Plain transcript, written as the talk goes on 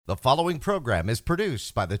The following program is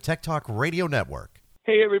produced by the Tech Talk Radio Network.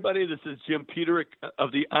 Hey, everybody, this is Jim Peterick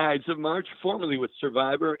of the Ides of March, formerly with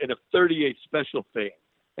Survivor and of 38 Special fame.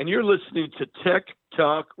 And you're listening to Tech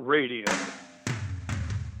Talk Radio.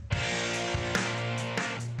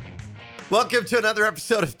 Welcome to another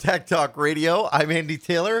episode of Tech Talk Radio. I'm Andy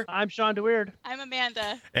Taylor. I'm Sean DeWeird. I'm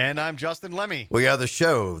Amanda. And I'm Justin Lemmy. We are the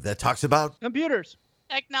show that talks about Computers.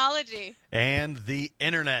 Technology. And the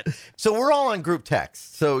internet. So we're all on group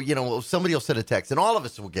text. So, somebody will send a text and all of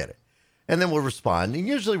us will get it. And then we'll respond. And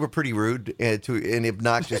usually we're pretty rude and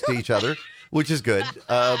obnoxious to each other, which is good.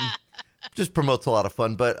 Just promotes a lot of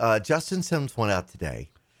fun. But Justin sends one out today.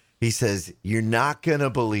 He says, "You're not going to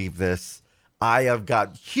believe this. I have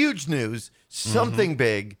got huge news, something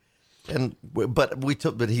big."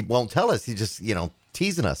 But he won't tell us. He just,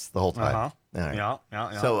 teasing us the whole time. All right.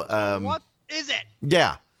 Yeah. So, What is it?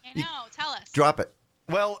 Yeah. I know. Tell us. Drop it.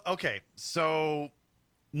 Well, okay. So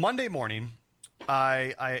Monday morning,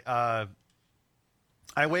 I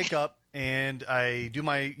wake up and I do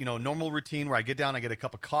my normal routine where I get down, I get a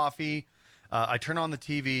cup of coffee, I turn on the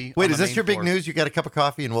TV. Wait, is this your big news? You got a cup of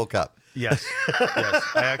coffee and woke up? Yes. Yes.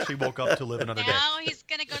 I actually woke up to live another day. Now he's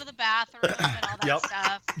going to go to the bathroom and all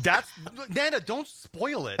that stuff. Nana, don't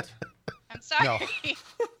spoil it. I'm sorry.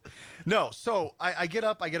 No, so I get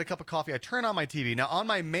up, I get a cup of coffee, I turn on my TV. Now, on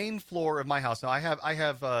my main floor of my house, now I have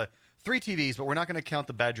 3 TVs, but we're not going to count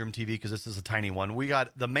the bedroom TV because this is a tiny one. We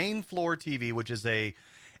got the main floor TV, which is a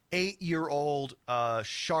 8-year-old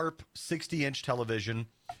sharp 60-inch television.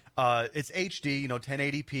 It's HD,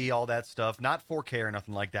 1080p, all that stuff. Not 4K or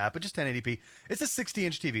nothing like that, but just 1080p. It's a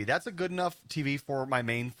 60-inch TV. That's a good enough TV for my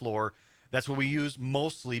main floor. That's what we use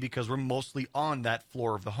mostly because we're mostly on that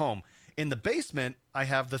floor of the home. In the basement, I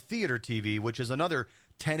have the theater TV, which is another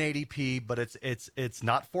 1080p, but it's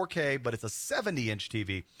not 4K, but it's a 70-inch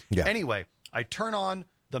TV. Yeah. Anyway, I turn on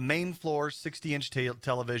the main floor 60-inch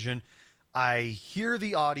television. I hear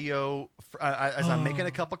the audio as I'm making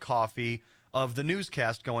a cup of coffee of the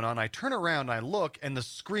newscast going on. I turn around and I look, and the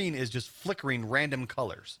screen is just flickering random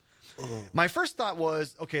colors. My first thought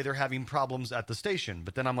was, okay, they're having problems at the station.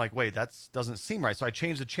 But then I'm like, wait, that doesn't seem right. So I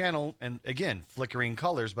changed the channel, and again, flickering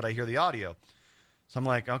colors, but I hear the audio. So I'm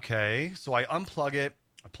like, okay. So I unplug it,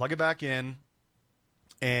 I plug it back in,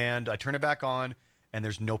 and I turn it back on, and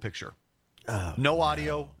there's no picture. No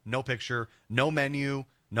audio, no picture, no menu,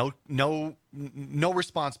 no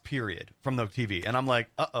response, period, from the TV. And I'm like,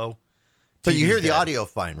 uh-oh. So you hear TV's the dead. audio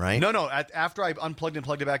fine, right? No. After I unplugged and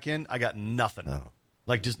plugged it back in, I got nothing. Oh.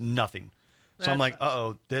 Like, just nothing. So I'm like,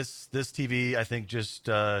 uh-oh, this TV, I think, just,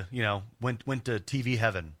 went to TV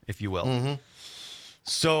heaven, if you will. Mm-hmm.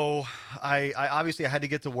 So I obviously I had to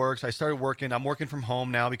get to work. So I started working. I'm working from home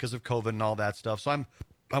now because of COVID and all that stuff. So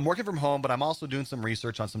I'm working from home, but I'm also doing some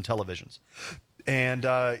research on some televisions. And,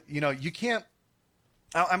 you can't,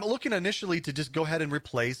 I'm looking initially to just go ahead and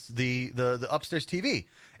replace the upstairs TV.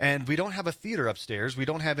 And we don't have a theater upstairs. We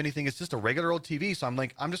don't have anything. It's just a regular old TV. So I'm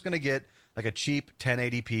like, I'm just going to get like a cheap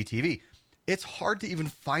 1080p TV. It's hard to even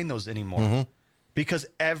find those anymore because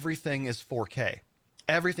everything is 4K.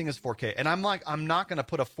 Everything is 4K. And I'm like, I'm not going to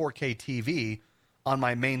put a 4K TV on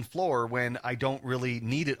my main floor when I don't really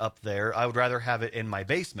need it up there. I would rather have it in my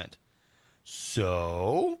basement.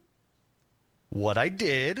 So what I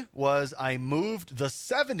did was I moved the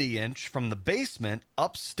 70-inch from the basement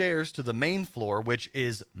upstairs to the main floor, which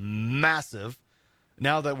is massive.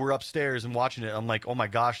 Now that we're upstairs and watching it, I'm like, oh my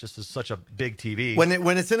gosh, this is such a big TV.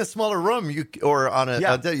 When it's in a smaller room, you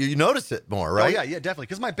notice it more, right? Oh, yeah, definitely.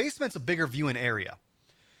 Because my basement's a bigger viewing area.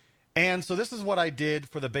 And so this is what I did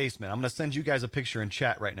for the basement. I'm going to send you guys a picture in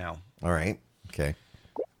chat right now. All right. Okay.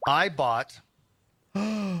 I bought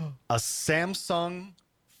a Samsung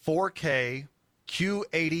 4K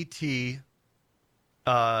Q80T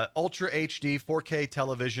Ultra HD 4K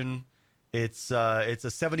television. It's a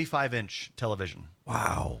 75-inch television.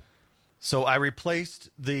 Wow. So I replaced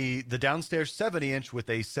the downstairs 70-inch with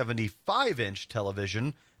a 75-inch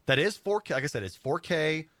television that is 4K. Like I said, it's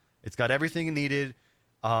 4K. It's got everything needed.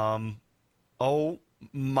 Oh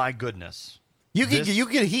my goodness. You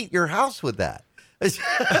can heat your house with that. It's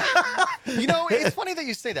funny that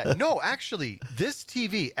you say that. No, actually, this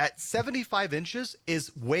TV at 75 inches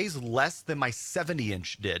weighs less than my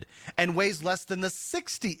 70-inch did and weighs less than the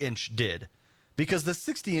 60-inch did because the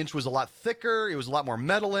 60-inch was a lot thicker. It was a lot more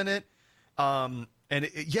metal in it.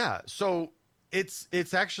 So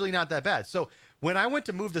it's actually not that bad. So when I went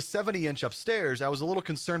to move the 70-inch upstairs, I was a little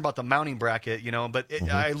concerned about the mounting bracket, but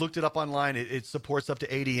I looked it up online. It supports up to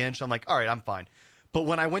 80-inch. I'm like, all right, I'm fine. But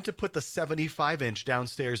when I went to put the 75-inch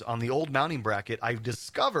downstairs on the old mounting bracket, I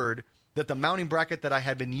discovered that the mounting bracket that I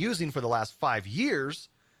had been using for the last 5 years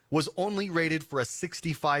was only rated for a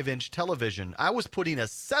 65-inch television. I was putting a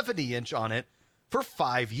 70-inch on it for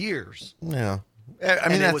 5 years. Yeah. I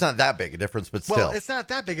mean, that's not that big a difference, but still. Well, it's not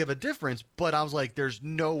that big of a difference, but I was like, there's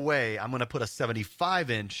no way I'm going to put a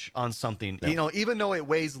 75-inch on something. No. You know, even though it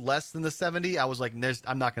weighs less than the 70, I was like,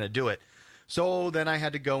 I'm not going to do it. So then I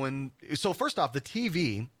had to go in. So first off, the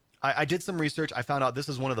TV, I did some research. I found out this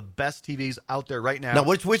is one of the best TVs out there right now. Now,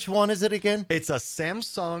 which one is it again? It's a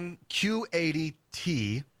Samsung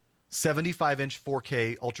Q80T 75-inch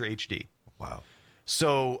 4K Ultra HD. Wow.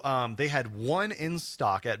 So they had one in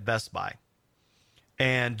stock at Best Buy.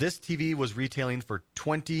 And this TV was retailing for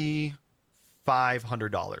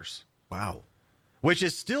 $2,500. Wow. Which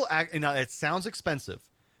is still, it sounds expensive.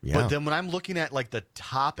 Yeah. But then when I'm looking at like the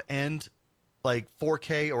top end, like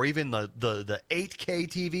 4K or even the 8K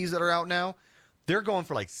TVs that are out now, they're going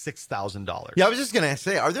for like $6,000. Yeah, I was just going to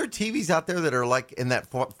say, are there TVs out there that are like in that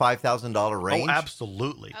 $5,000 range? Oh,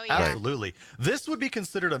 absolutely. Oh, yeah. Absolutely. This would be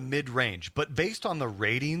considered a mid-range, but based on the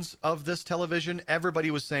ratings of this television,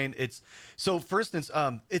 everybody was saying it's... So, for instance,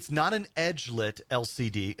 it's not an edge-lit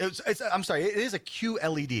LCD. I'm sorry, it is a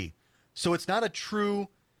QLED. So it's not a true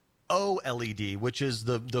OLED, which is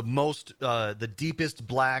the deepest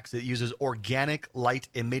blacks. It uses organic light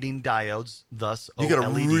emitting diodes, thus OLED. You got a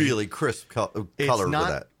really crisp color with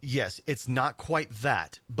that. Yes, it's not quite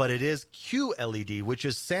that, but it is QLED, which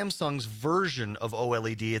is Samsung's version of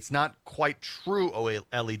OLED. It's not quite true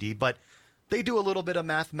OLED, but they do a little bit of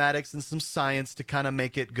mathematics and some science to kind of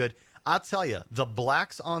make it good. I'll tell you, the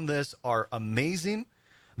blacks on this are amazing.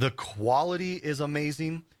 The quality is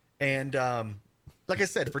amazing. And like I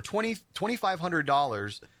said, for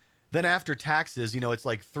 $2,500, then after taxes, it's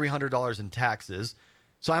like $300 in taxes.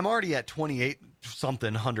 So I'm already at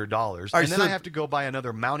 $2,800. And then I have to go buy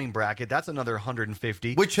another mounting bracket. That's another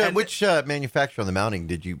 $150. Which manufacturer on the mounting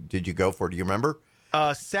did you go for? Do you remember?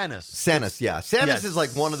 Sanus. Sanus, yeah. Sanus is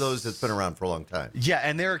like one of those that's been around for a long time. Yeah,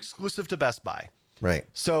 and they're exclusive to Best Buy. Right.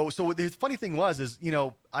 So the funny thing is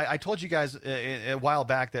I told you guys a while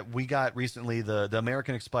back that we got recently the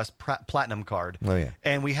American Express Platinum card. Oh, yeah.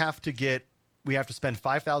 And we have to spend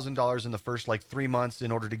 $5,000 in the first like 3 months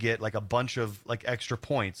in order to get like a bunch of like extra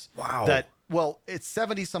points. Wow. It's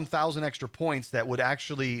 70-some thousand extra points that would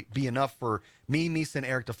actually be enough for me, Misa, and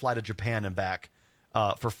Eric to fly to Japan and back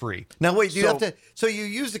for free. Now, wait, you have to... So you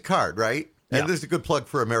use the card, right? And Yeah. this is a good plug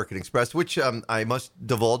for American Express, which I must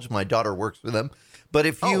divulge. My daughter works for them. But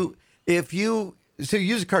if you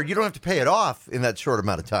use a card, you don't have to pay it off in that short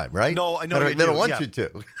amount of time, right? No, I know They don't want you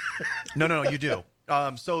to. No, you do.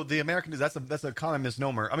 So the American that's a common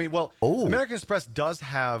misnomer. I mean, American Express does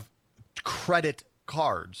have credit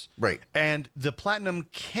cards, Right. And the Platinum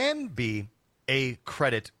can be a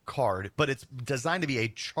credit card, but it's designed to be a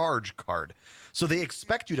charge card. So they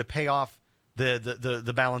expect you to pay off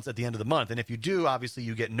the balance at the end of the month, and if you do, obviously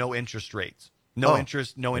you get no interest rates, no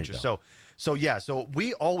interest. So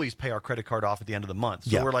we always pay our credit card off at the end of the month.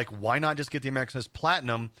 So we're like, why not just get the American Express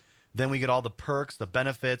Platinum? Then we get all the perks, the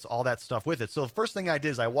benefits, all that stuff with it. So the first thing I did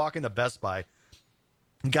is I walk into Best Buy.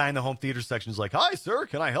 Guy in the home theater section is like, "Hi, sir,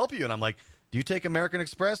 can I help you?" And I'm like, "Do you take American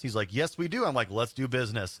Express?" He's like, "Yes, we do." I'm like, "Let's do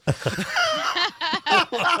business."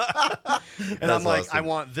 And I'm like, awesome. "I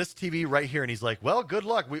want this TV right here." And he's like, "Well, good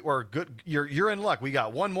luck. We're good. You're in luck. We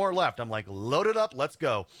got one more left." I'm like, "Load it up. Let's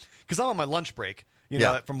go." Because I'm on my lunch break,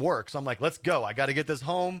 from work. So I'm like, "Let's go. I got to get this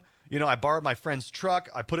home." I borrowed my friend's truck.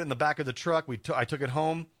 I put it in the back of the truck. I took it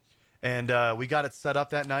home, and we got it set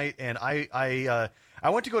up that night. And I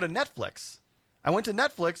went to go to Netflix. I went to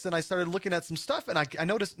Netflix and I started looking at some stuff, and I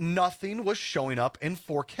noticed nothing was showing up in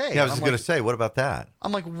 4K. Yeah, I was just going to say, what about that?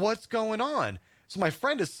 I'm like, what's going on? So my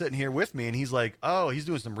friend is sitting here with me, and he's like, he's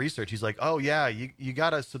doing some research. He's like, yeah, you got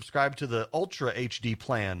to subscribe to the Ultra HD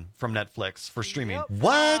plan from Netflix for streaming. Yep.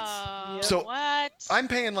 What? So what? I'm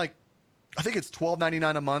paying I think it's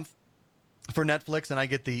 $12.99 a month for Netflix, and I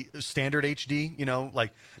get the standard HD,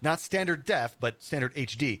 not standard def, but standard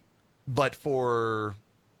HD. But for...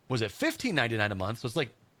 was it $15.99 a month? So it's like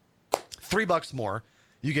 $3 more.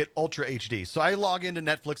 You get Ultra HD. So I log into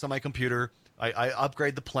Netflix on my computer. I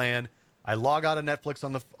upgrade the plan. I log out of Netflix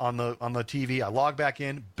on the TV. I log back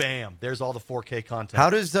in. Bam! There's all the 4K content. How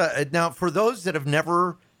does now for those that have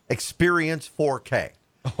never experienced 4K,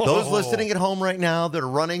 those listening at home right now that are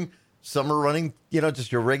running, some are running,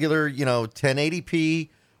 just your regular, 1080p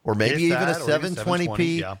or maybe even a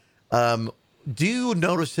 720p. Yeah. Do you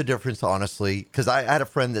notice the difference, honestly? Because I had a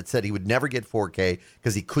friend that said he would never get 4K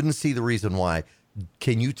because he couldn't see the reason why.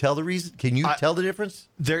 Can you tell the reason? Can you tell the difference?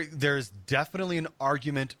 There's definitely an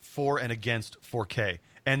argument for and against 4K.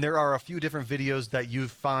 And there are a few different videos that you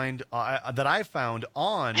find that I found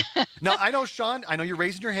on. Now, I know, Sean, I know you're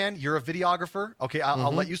raising your hand. You're a videographer. Okay,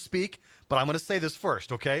 I'll let you speak, but I'm going to say this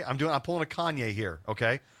first, okay? I'm pulling a Kanye here,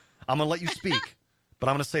 okay? I'm going to let you speak, but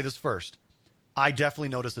I'm going to say this first. I definitely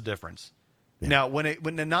notice a difference. Yeah. Now, when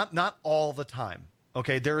not all the time,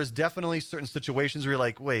 okay? There is definitely certain situations where you're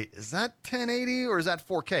like, wait, is that 1080 or is that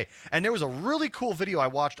 4K? And there was a really cool video I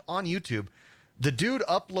watched on YouTube. The dude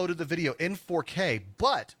uploaded the video in 4K,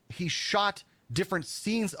 but he shot different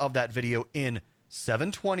scenes of that video in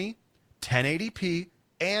 720, 1080p,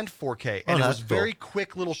 and 4K. And it was very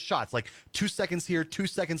quick little shots, like 2 seconds here, 2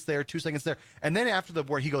 seconds there, 2 seconds there. And then after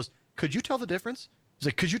where he goes, could you tell the difference? He's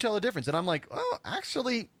like, could you tell the difference? And I'm like, oh,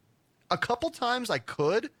 actually, a couple times I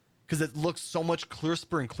could, because it looks so much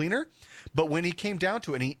crisper and cleaner. But when he came down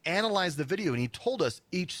to it and he analyzed the video and he told us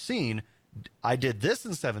each scene, I did this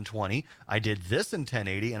in 720, I did this in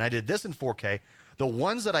 1080, and I did this in 4K. The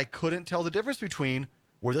ones that I couldn't tell the difference between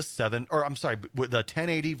were the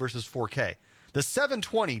 1080 versus 4K. The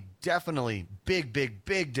 720, definitely big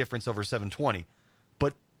difference over 720.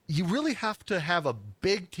 But you really have to have a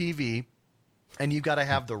big TV, and you got to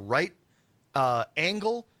have the right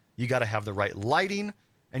angle, you got to have the right lighting,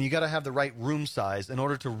 and you got to have the right room size in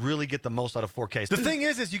order to really get the most out of 4K. The thing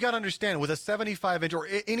is you got to understand, with a 75-inch or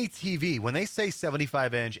any TV, when they say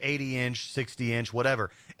 75-inch, 80-inch, 60-inch, whatever,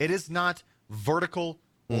 it is not vertical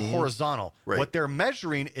or horizontal. Right. What they're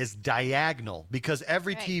measuring is diagonal, because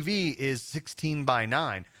every TV is 16 by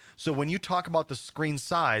 9. So when you talk about the screen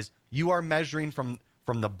size, you are measuring from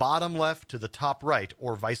the bottom left to the top right,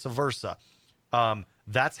 or vice versa.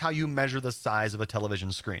 That's how you measure the size of a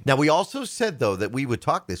television screen. Now, we also said, though, that we would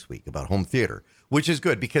talk this week about home theater, which is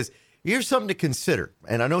good, because here's something to consider.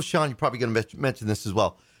 And I know, Sean, you're probably going to mention this as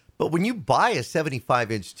well. But when you buy a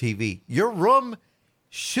 75-inch TV, your room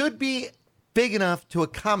should be big enough to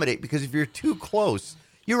accommodate, because if you're too close,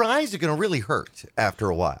 your eyes are going to really hurt after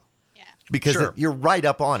a while. Yeah. Because you're right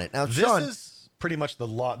up on it. Now, Sean, this is pretty much the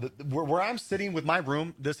law. Where I'm sitting with my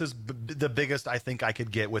room, this is the biggest I think I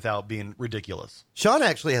could get without being ridiculous. Sean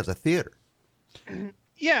actually has a theater.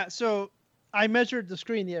 Yeah, so I measured the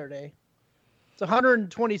screen the other day. It's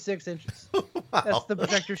 126 inches. Wow. That's the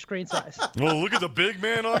projector screen size. Well, look at the big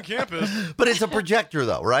man on campus. But it's a projector,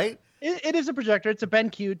 though, right? It is a projector. It's a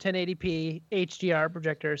BenQ 1080p HDR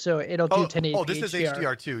projector, so it'll do 1080p. Oh, this is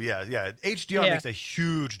HDR too. Yeah. HDR makes a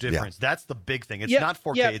huge difference. Yeah. That's the big thing. It's not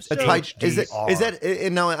 4K. It's HDR. Is that?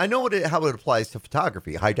 And now I know how it applies to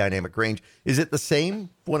photography, high dynamic range. Is it the same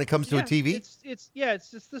when it comes to a TV? It's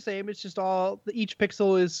just the same. It's just each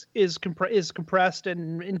pixel is compressed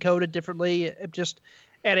and encoded differently, just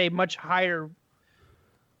at a much higher,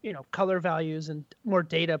 color values and more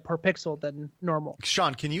data per pixel than normal.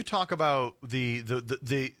 Sean, can you talk about the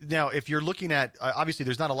now, if you're looking at, obviously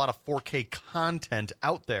there's not a lot of 4K content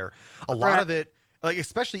out there. A lot of it, like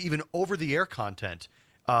especially even over the air content,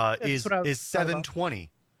 is 720.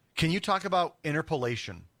 Can you talk about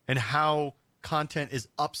interpolation and how content is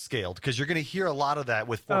upscaled? Because you're going to hear a lot of that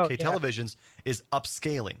with 4K televisions is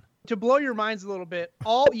upscaling. To blow your minds a little bit,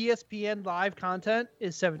 all ESPN live content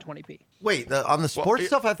is 720p. Wait, on the sports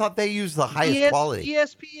stuff, I thought they use the highest quality.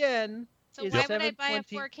 ESPN so why would I buy a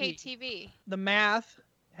 4K TV? The math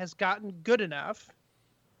has gotten good enough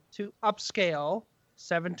to upscale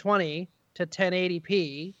 720 to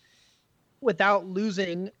 1080p without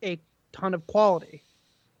losing a ton of quality.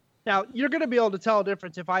 Now, you're going to be able to tell a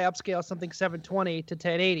difference if I upscale something 720 to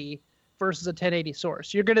 1080 versus a 1080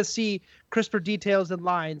 source. You're going to see crisper details and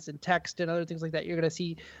lines and text and other things like that. You're going to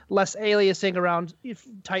see less aliasing around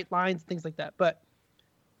tight lines, things like that. But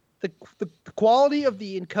the quality of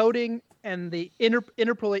the encoding and the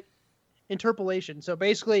interpolation. So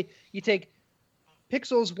basically, you take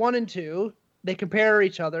pixels 1 and 2, they compare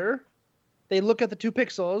each other, they look at the 2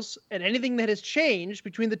 pixels, and anything that has changed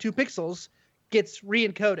between the 2 pixels gets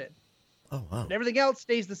re-encoded. Oh, wow. And everything else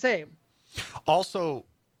stays the same. Also,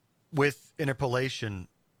 with interpolation,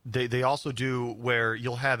 they also do where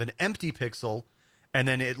you'll have an empty pixel, and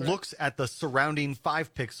then it looks at the surrounding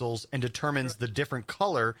 5 pixels and determines the different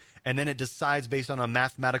color, and then it decides based on a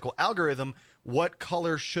mathematical algorithm what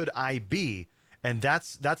color should I be. And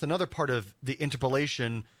that's another part of the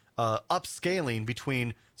interpolation, upscaling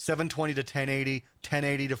between 720 to 1080,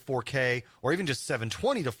 1080 to 4K, or even just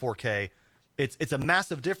 720 to 4K. It's a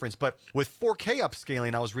massive difference. But with 4K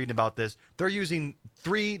upscaling, I was reading about this, they're using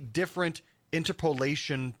 3 different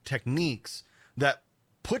interpolation techniques that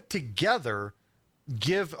put together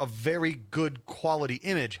give a very good quality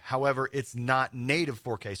image. However, it's not native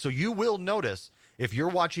 4K. So you will notice if you're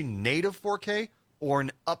watching native 4K or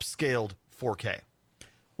an upscaled 4K.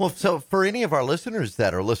 Well, so for any of our listeners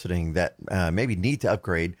that are listening that maybe need to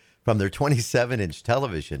upgrade from their 27-inch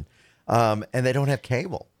television and they don't have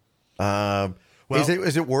cable,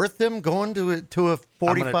 is it worth them going to a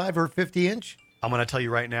 45 or 50-inch? I'm going to tell you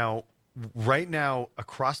right now,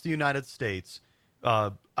 across the United States,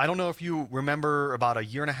 I don't know if you remember about a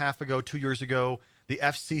year and a half ago, 2 years ago, the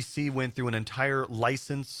FCC went through an entire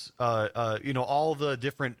license, all the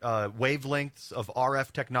different wavelengths of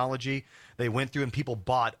RF technology. They went through and people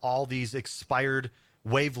bought all these expired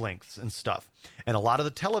wavelengths and stuff. And a lot of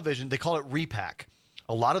the television, they call it repack.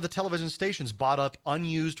 A lot of the television stations bought up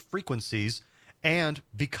unused frequencies. And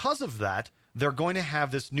because of that, they're going to have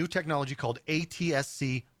this new technology called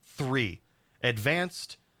ATSC 3.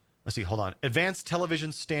 Advanced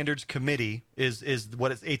Television Standards Committee is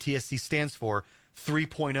what ATSC stands for,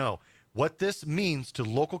 3.0. What this means to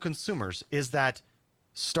local consumers is that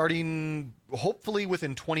starting hopefully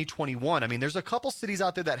within 2021, I mean, there's a couple cities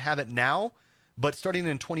out there that have it now, but starting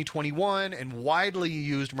in 2021 and widely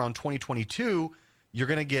used around 2022, you're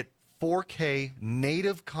going to get 4K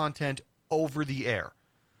native content over the air.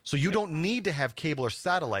 So you don't need to have cable or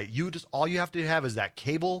satellite. All you have to have is that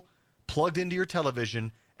cable plugged into your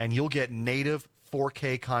television, and you'll get native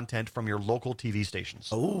 4K content from your local TV stations.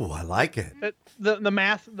 Oh, I like it. The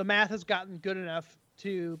math has gotten good enough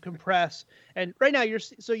to compress. And right now you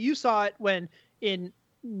saw it when in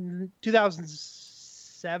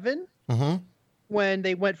 2007 when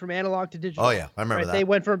they went from analog to digital. Oh yeah, I remember that. They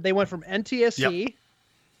went from NTSC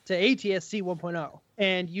to ATSC 1.0,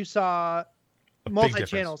 and you saw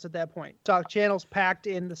multi-channels at that point. Saw channels packed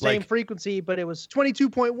in the same frequency, but it was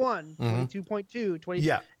 22.1, 22.2, 20.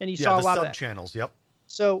 And you saw a lot of that. Sub-channels, yep.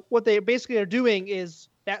 So what they basically are doing is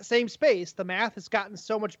that same space, the math has gotten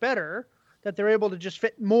so much better that they're able to just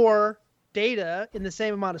fit more data in the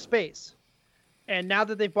same amount of space. And now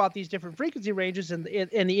that they've bought these different frequency ranges and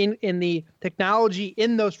in the technology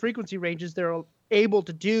in those frequency ranges, they're able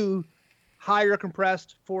to do higher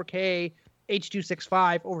compressed 4K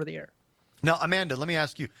H.265 over the air. Now, Amanda, let me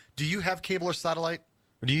ask you, do you have cable or satellite?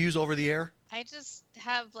 Or do you use over the air? I just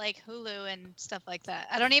have like Hulu and stuff like that.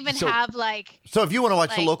 I don't even have like. So if you want to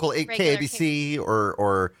watch the local 8K ABC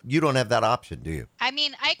or you don't have that option, do you? I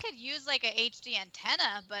mean, I could use like a HD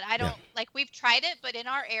antenna, but I don't like. We've tried it, but in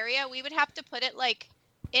our area, we would have to put it like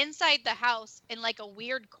inside the house in like a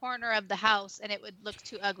weird corner of the house, and it would look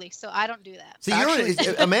too ugly. So I don't do that. So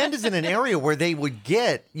Amanda's in an area where you would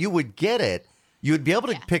get it. You would be able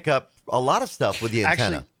to pick up a lot of stuff with the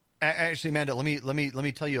antenna. Actually, Amanda, let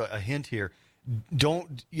me tell you a hint here.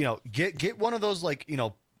 Don't get one of those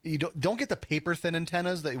you don't get the paper thin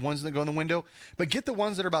antennas, the ones that go in the window, but get the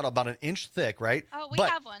ones that are about an inch thick, right? Oh, we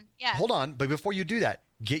have one. Yeah. Hold on, but before you do that,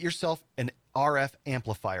 get yourself an RF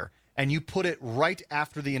amplifier and you put it right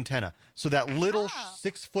after the antenna. So that little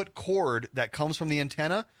 6-foot cord that comes from the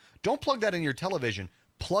antenna, don't plug that in your television.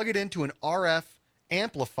 Plug it into an RF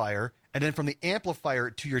amplifier, and then from the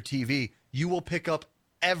amplifier to your TV, you will pick up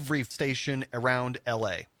every station around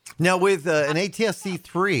LA. Now, with an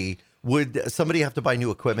ATSC3, would somebody have to buy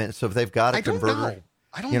new equipment? So if they've got a converter,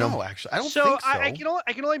 I don't know. Actually, I don't think so. I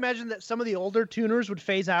can only imagine that some of the older tuners would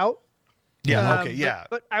phase out. Yeah. Okay. Yeah.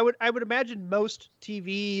 But I would imagine most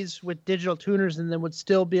TVs with digital tuners in them would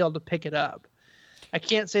still be able to pick it up. I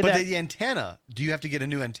can't say that. But the antenna, do you have to get a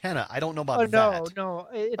new antenna? I don't know about that. No.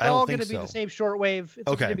 It's all going to be the same shortwave.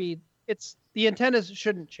 It's going to be. The antennas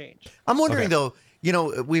shouldn't change. I'm wondering though.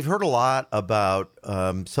 We've heard a lot about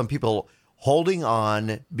some people holding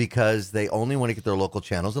on because they only want to get their local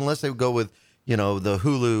channels, unless they go with, the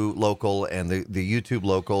Hulu local and the YouTube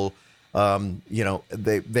local.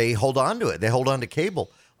 They hold on to it. They hold on to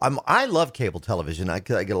cable. I love cable television. I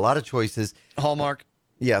get a lot of choices. Hallmark.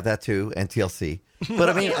 Yeah, that too, and TLC. But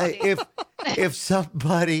I mean, if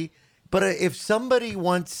somebody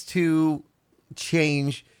wants to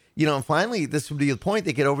change. And finally, this would be the point.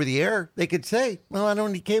 They get over the air. They could say, well, I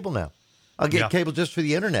don't need cable now. I'll get cable just for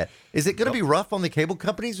the internet. Is it going to be rough on the cable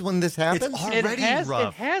companies when this happens? It's already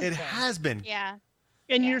rough. It has been. Yeah.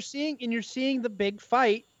 And you're seeing the big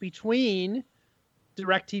fight between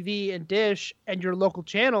DirecTV and Dish and your local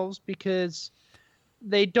channels, because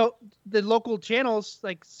the local channels,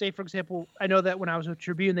 like, say, for example, I know that when I was with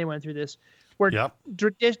Tribune, they went through this, where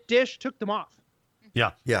Dish took them off.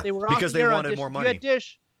 Yeah. They were because they wanted more money. You had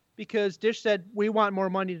Dish because Dish said, we want more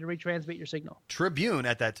money to retransmit your signal. Tribune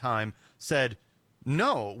at that time said,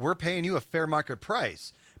 no, we're paying you a fair market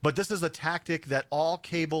price. But this is a tactic that all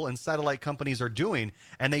cable and satellite companies are doing,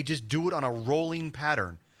 and they just do it on a rolling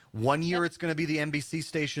pattern. One year it's going to be the NBC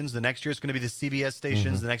stations, the next year it's going to be the CBS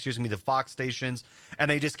stations, the next year it's going to be the Fox stations,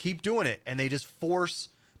 and they just keep doing it, and they just force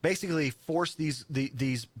basically force these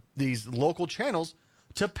local channels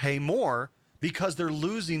to pay more because they're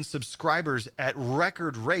losing subscribers at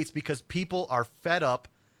record rates because people are fed up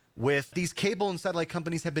with these cable and satellite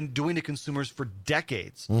companies have been doing to consumers for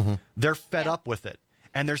decades. They're fed up with it.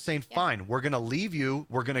 And they're saying, fine, we're going to leave you.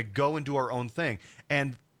 We're going to go and do our own thing.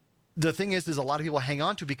 And the thing is a lot of people hang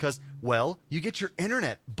on to because, well, you get your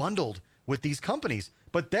internet bundled with these companies.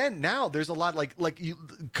 But then now there's a lot like you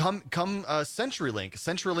come CenturyLink.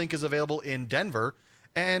 CenturyLink is available in Denver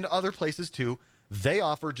and other places too. They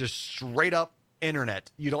offer just straight up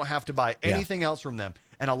internet. You don't have to buy anything else from them.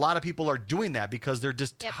 And a lot of people are doing that because they're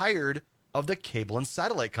just tired of the cable and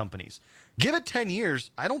satellite companies. Give it 10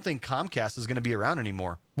 years. I don't think Comcast is going to be around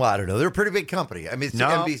anymore. Well, I don't know. They're a pretty big company. I mean, it's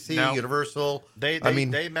NBC, Universal.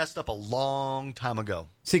 They messed up a long time ago.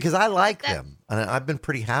 See, because I like them, and I've been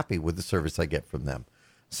pretty happy with the service I get from them.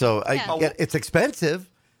 So it's expensive,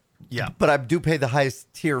 but I do pay the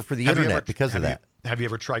highest tier for the internet because of that. Have you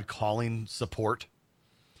ever tried calling support?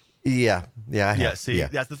 Yeah, I have. Yeah, see,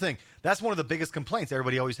 that's the thing. That's one of the biggest complaints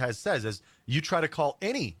everybody always says is you try to call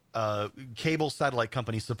any cable satellite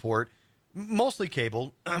company support, mostly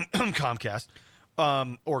cable, Comcast,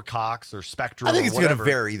 or Cox or Spectrum. I think it's going to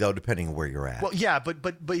vary though, depending on where you're at. Well, yeah, but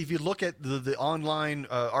if you look at the online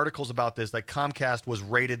articles about this, like Comcast was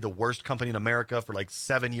rated the worst company in America for like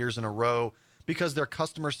 7 years in a row because their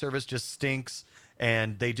customer service just stinks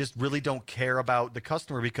and they just really don't care about the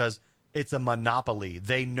customer because it's a monopoly.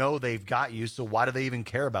 They know they've got you, so why do they even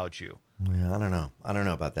care about you? Yeah, I don't know. I don't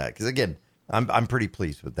know about that because again, I'm pretty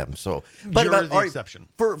pleased with them. So, but you're the exception.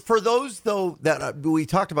 For those though that we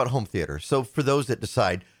talked about home theater. So for those that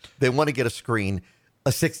decide they want to get a screen, a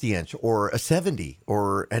 60-inch or a 70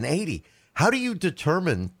 or an 80, how do you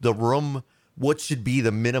determine the room? What should be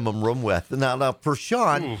the minimum room width? Now for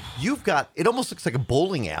Sean, you've got it. Almost looks like a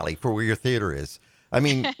bowling alley for where your theater is. I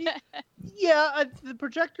mean, the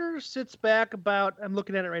projector sits back about. I'm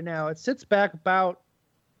looking at it right now. It sits back about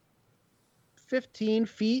 15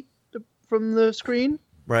 feet from the screen.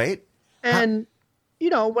 Right. And,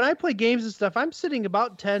 when I play games and stuff, I'm sitting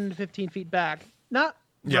about 10 to 15 feet back. Not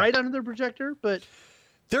right under the projector, but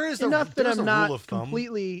there is enough that I'm not rule of thumb.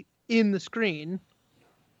 Completely in the screen.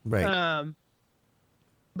 Right.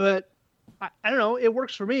 But I don't know. It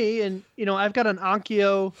works for me. And, I've got an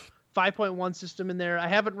Onkyo 5.1 system in there. I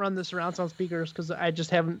haven't run the surround sound speakers because I just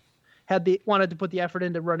haven't wanted to put the effort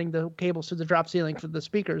into running the cables through the drop ceiling for the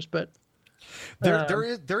speakers, but there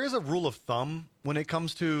is a rule of thumb when it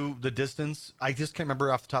comes to the distance. I just can't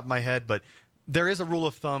remember off the top of my head, but there is a rule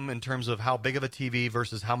of thumb in terms of how big of a TV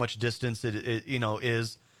versus how much distance it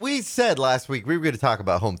is. We said last week we were going to talk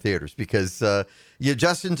about home theaters because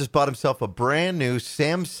Justin just bought himself a brand new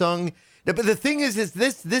Samsung. But the thing is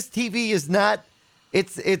this TV is not.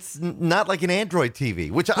 It's not like an Android TV,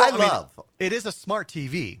 which I love. It is a smart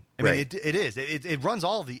TV. I mean, it is. It runs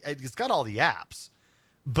it's got all the apps,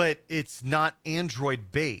 but it's not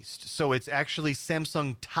Android based. So it's actually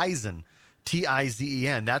Samsung Tizen,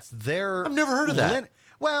 Tizen. That's their. I've never heard of that.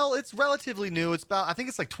 Well, it's relatively new. I think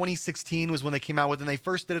it's like 2016 was when they came out with it, and they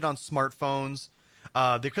first did it on smartphones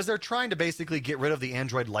because they're trying to basically get rid of the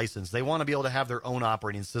Android license. They want to be able to have their own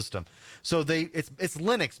operating system. So it's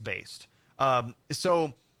Linux based.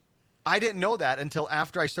 So I didn't know that until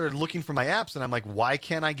after I started looking for my apps, and I'm like, why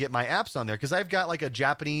can't I get my apps on there? Because I've got like a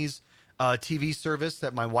Japanese TV service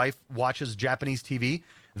that my wife watches Japanese TV.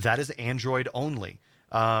 That is Android only.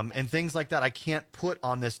 And things like that I can't put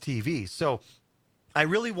on this TV. So I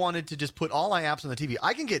really wanted to just put all my apps on the TV.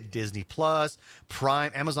 I can get Disney Plus,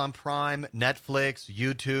 Prime, Amazon Prime, Netflix,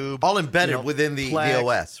 YouTube. All embedded within the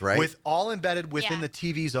OS, right? All embedded within the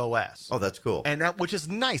TV's OS. Oh, that's cool. And which is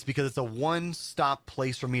nice because it's a one-stop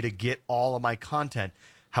place for me to get all of my content.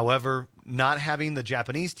 However, not having the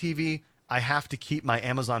Japanese TV, I have to keep my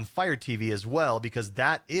Amazon Fire TV as well because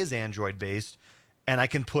that is Android-based, and I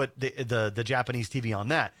can put the Japanese TV on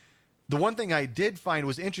that. The one thing I did find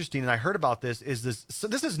was interesting, and I heard about this, is this. So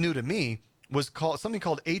this is new to me. Was something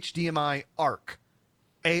called HDMI ARC,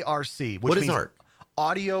 ARC, which means ARC?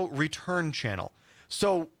 Audio Return Channel.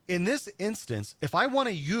 So in this instance, if I want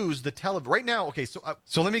to use the right now, okay. So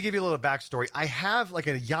let me give you a little backstory. I have like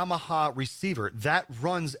a Yamaha receiver that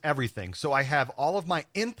runs everything. So I have all of my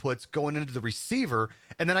inputs going into the receiver,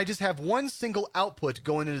 and then I just have one single output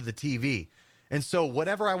going into the TV. And so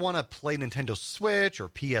whatever I want to play Nintendo Switch or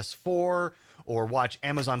PS4 or watch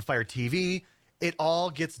Amazon Fire TV, it all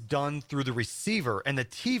gets done through the receiver, and the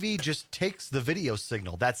TV just takes the video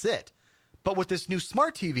signal. That's it. But with this new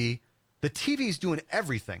smart TV, the TV's doing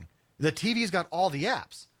everything. The TV's got all the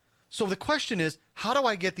apps. So the question is, how do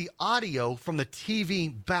I get the audio from the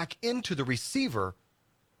TV back into the receiver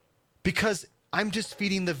Because I'm just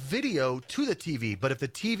feeding the video to the TV. But if the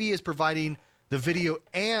TV is providing the video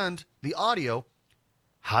and the audio,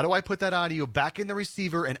 how do I put that audio back in the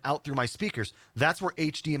receiver and out through my speakers? That's where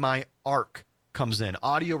HDMI ARC comes in,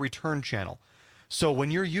 audio return channel. So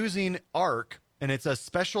when you're using ARC, and it's a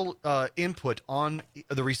special input on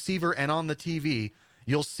the receiver and on the TV,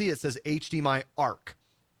 you'll see it says HDMI ARC.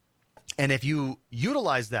 And if you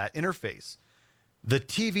utilize that interface, the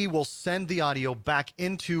TV will send the audio back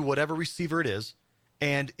into whatever receiver it is,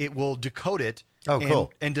 and it will decode it. Oh,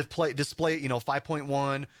 cool. And display,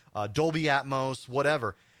 5.1, Dolby Atmos,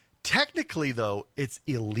 whatever. Technically, though, it's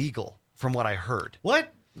illegal from what I heard.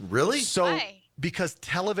 What? Really? So, Why? because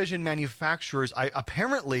television manufacturers,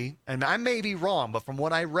 apparently, and I may be wrong, but from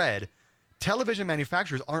what I read, television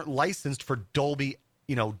manufacturers aren't licensed for Dolby,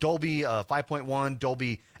 Dolby 5.1,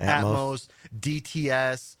 Dolby Atmos,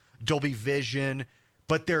 DTS, Dolby Vision,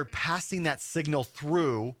 but they're passing that signal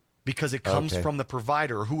through because it comes from the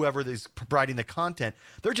provider or whoever is providing the content.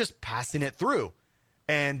 They're just passing it through.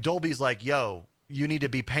 And Dolby's like, yo, you need to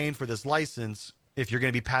be paying for this license if you're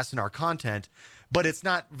going to be passing our content. But it's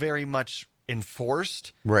not very much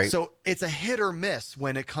enforced. Right. So it's a hit or miss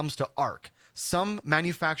when it comes to ARC. Some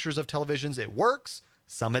manufacturers of televisions, it works.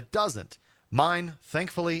 Some it doesn't. Mine,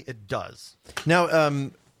 thankfully, it does. Now,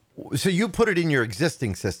 so you put it in your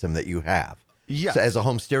existing system that you have. Yes. As a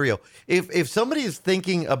home stereo. If somebody is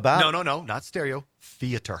thinking about... No, not stereo.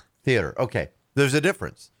 Theater. Okay. There's a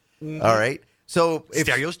difference. Mm-hmm. All right. So if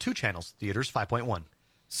Stereo's 2 channels. Theater's 5.1.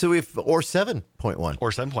 So or 7.1.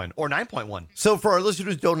 Or 7.1. Or 9.1. So for our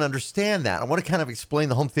listeners who don't understand that, I want to kind of explain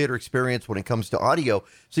the home theater experience when it comes to audio.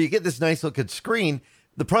 So you get this nice looking screen.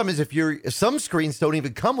 The problem is some screens don't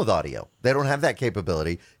even come with audio. They don't have that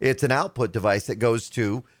capability. It's an output device that goes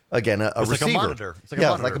to, again, a receiver. Like a monitor. It's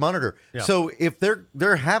like a monitor. Yeah. So if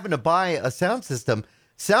they're having to buy a sound system,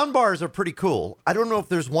 sound bars are pretty cool. I don't know if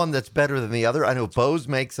there's one that's better than the other. I know Bose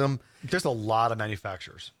makes them. There's a lot of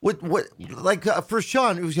manufacturers. For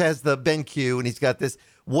Sean, who has the BenQ and he's got this,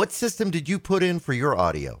 what system did you put in for your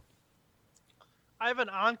audio? I have an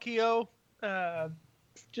Onkyo,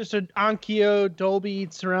 just an Onkyo Dolby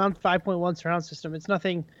surround 5.1 surround system. It's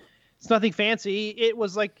nothing fancy. It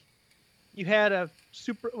was like you had a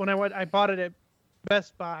I bought it at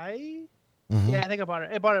Best Buy. Mm-hmm. Yeah, I think I bought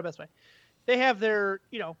it at Best Buy. They have their,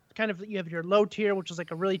 you have your low tier, which is like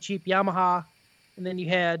a really cheap Yamaha. And then you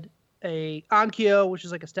had a Onkyo, which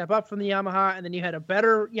is like a step up from the Yamaha. And then you had a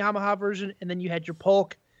better Yamaha version. And then you had your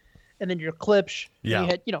Polk and then your Klipsch. Yeah.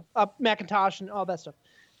 And you had, Macintosh and all that stuff.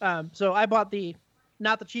 So I bought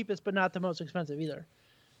not the cheapest, but not the most expensive either.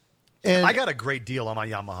 And I got a great deal on my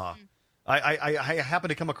Yamaha. I happened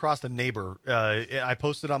to come across a neighbor. I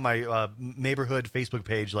posted on my neighborhood Facebook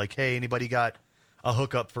page, like, hey, anybody got a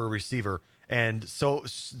hookup for a receiver? And so it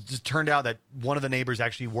just turned out that one of the neighbors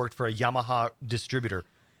actually worked for a Yamaha distributor.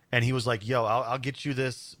 And he was like, yo, I'll get you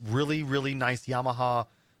this really, really nice Yamaha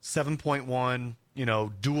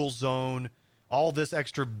 7.1, dual zone, all this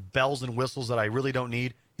extra bells and whistles that I really don't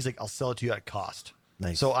need. He's like, I'll sell it to you at cost.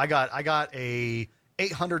 Nice. So I got a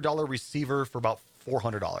 $800 receiver for about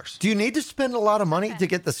 $400. Do you need to spend a lot of money to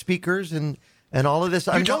get the speakers and all of this?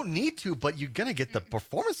 You don't need to, but you're going to get the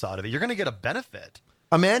performance out of it. You're going to get a benefit.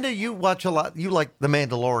 Amanda, you watch a lot. You like The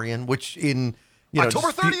Mandalorian, which in October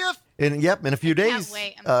 30th. In a few days.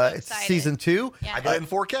 Wait, I'm so it's excited. season 2. Yeah. I got it in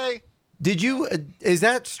 4K. Did you? Is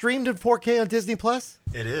that streamed in 4K on Disney Plus?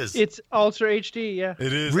 It is. It's Ultra HD. Yeah.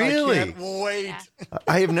 It is. Really? I can't wait. Yeah.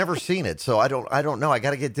 I have never seen it, so I don't know. I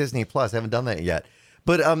got to get Disney Plus. I haven't done that yet.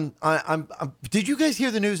 But did you guys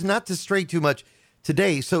hear the news? Not to stray too much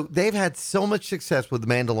today. So they've had so much success with The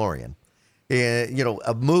Mandalorian.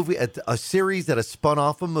 A movie, a series that has spun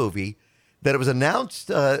off a movie, that it was announced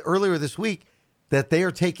earlier this week that they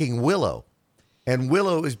are taking Willow, and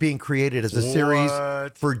Willow is being created as a series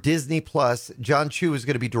for Disney Plus. John Chu is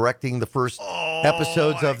going to be directing the first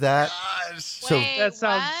episodes of that. Gosh. So Wait, That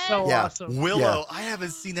sounds so Yeah. awesome. Willow, I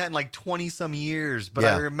haven't seen that in like 20 some years, but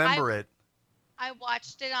I remember it. I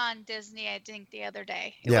watched it on Disney, I think, the other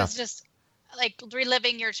day. It Yeah. was just like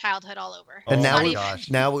reliving your childhood all over. And Oh now, my we, gosh.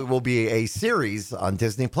 now it will be a series on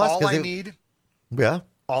Disney Plus. All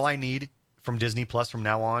I need from Disney Plus from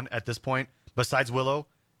now on at this point, besides Willow,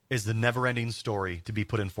 is the never-ending story to be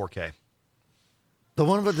put in 4K. The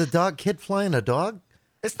one with the dog kid flying a dog?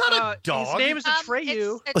 It's not a dog. His name is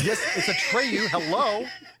Atreyu. Yes, it's a Treyu. Hello.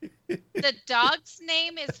 The dog's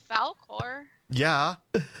name is Falcor. Yeah.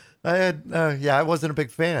 I wasn't a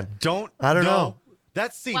big fan. I don't know.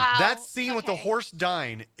 That scene, Wow. with the Okay. horse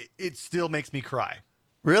dying, it still makes me cry.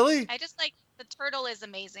 Really? I just like the turtle is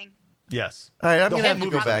amazing. Yes. All right, I'm The gonna whole have to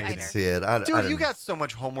movie go back fighter. and see it. I Dude, don't you know. got so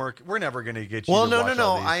much homework. We're never going to get you Well, to no, watch no.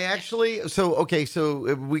 all these. I actually. So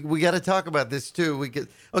we got to talk about this too. We get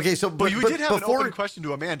okay. So But you did have an before, open question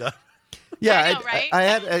to Amanda. yeah, I know, right? I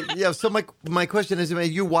had yeah. So my question is, are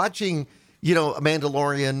you watching,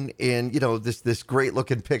 Mandalorian in this great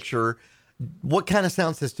looking picture? What kind of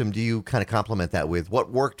sound system do you kind of complement that with?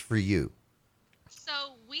 What worked for you? So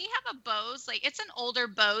we have a Bose, like it's an older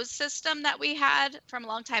Bose system that we had from a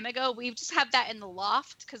long time ago. We just have that in the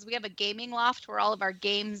loft because we have a gaming loft where all of our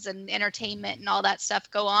games and entertainment and all that stuff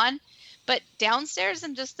go on. But downstairs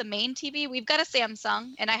in just the main TV, we've got a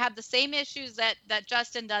Samsung, and I have the same issues that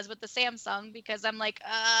Justin does with the Samsung because I'm like,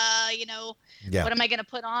 Yeah. what am I going to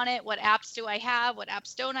put on it? What apps do I have? What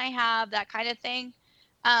apps don't I have? That kind of thing.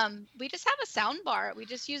 We just have a sound bar. We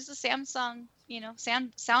just use the Samsung,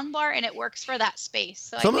 sound bar, and it works for that space.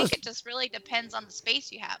 So Some I of think those- it just really depends on the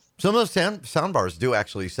space you have. Some of those sound bars do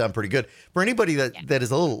actually sound pretty good. For anybody that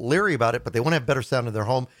is a little leery about it, but they want to have better sound in their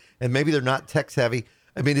home, and maybe they're not tech savvy.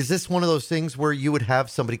 I mean, is this one of those things where you would have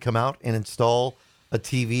somebody come out and install a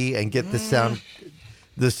TV and get the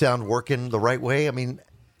sound working the right way? I mean,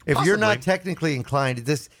 if you're not Possibly. technically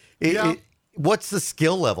inclined, Yeah. what's the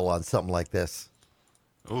skill level on something like this?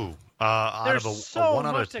 Ooh. Out There's of a so 1 out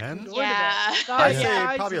of much that can 10? go into that. Yeah. I'd The say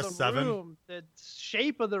size probably of a the 7. room, the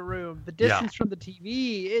shape of the room, the distance from the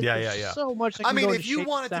TV. There's so much that can I mean, go if into you shape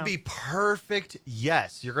want it to sound. be perfect,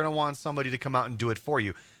 yes, you're going to want somebody to come out and do it for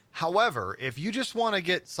you. However, if you just want to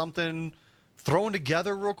get something thrown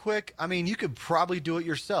together real quick, I mean, you could probably do it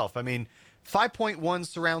yourself. I mean, 5.1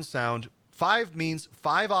 surround sound, 5 means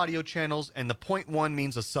 5 audio channels, and the 0.1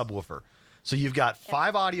 means a subwoofer. So you've got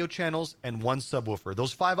 5 audio channels and 1 subwoofer.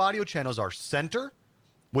 Those 5 audio channels are center,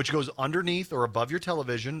 which goes underneath or above your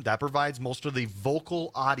television. That provides most of the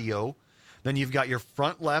vocal audio. Then you've got your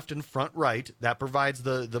front left and front right. That provides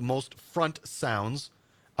the most front sounds.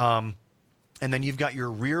 And then you've got your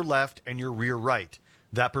rear left and your rear right.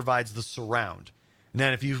 That provides the surround. And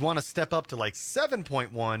then if you want to step up to like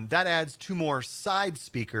 7.1, that adds 2 more side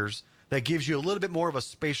speakers that gives you a little bit more of a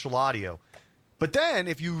spatial audio. But then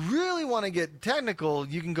if you really want to get technical,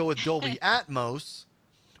 you can go with Dolby Atmos,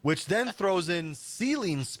 which then throws in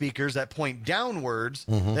ceiling speakers that point downwards.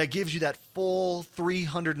 That gives you that full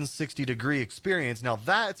 360-degree experience. Now,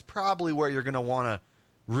 that's probably where you're going to want to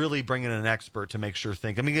really bring in an expert to make sure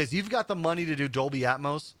I mean, guys, you've got the money to do Dolby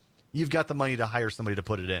Atmos. You've got the money to hire somebody to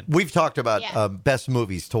put it in. We've talked about best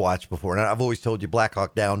movies to watch before, and I've always told you Black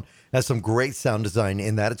Hawk Down has some great sound design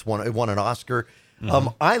in that. It won an Oscar.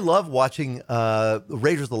 I love watching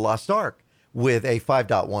Raiders of the Lost Ark with a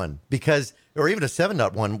 5.1 or even a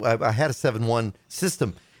 7.1. I had a 7.1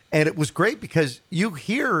 system, and it was great because you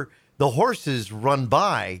hear the horses run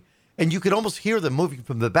by, and you could almost hear them moving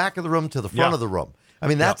from the back of the room to the front of the room. I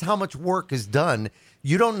mean, that's how much work is done.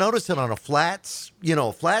 You don't notice it on a flat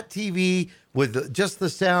TV with just the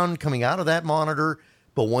sound coming out of that monitor.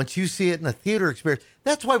 But once you see it in a theater experience,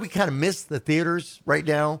 that's why we kind of miss the theaters right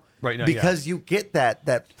now. Because you get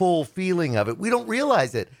that full feeling of it. We don't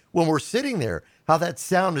realize it when we're sitting there, how that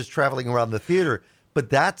sound is traveling around the theater. But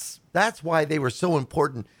that's why they were so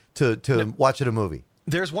important to watching a movie.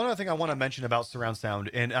 There's one other thing I want to mention about surround sound,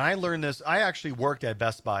 and I learned this. I actually worked at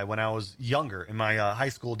Best Buy when I was younger in my high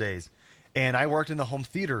school days, and I worked in the home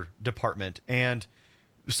theater department. And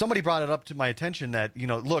somebody brought it up to my attention that,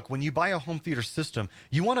 look, when you buy a home theater system,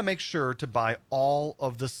 you want to make sure to buy all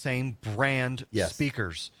of the same brand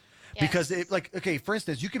speakers. Because for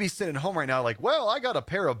instance, you could be sitting at home right now like, well, I got a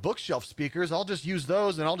pair of bookshelf speakers. I'll just use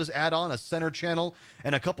those, and I'll just add on a center channel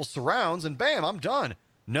and a couple surrounds, and bam, I'm done.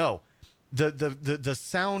 No. The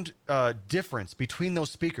sound difference between those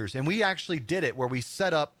speakers, and we actually did it where we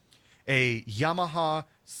set up a Yamaha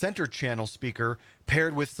center channel speaker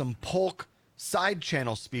paired with some Polk side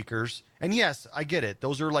channel speakers. And yes, I get it.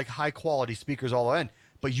 Those are like high quality speakers all in,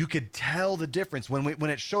 but you could tell the difference when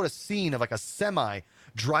it showed a scene of like a semi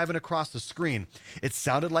driving across the screen. It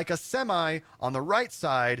sounded like a semi on the right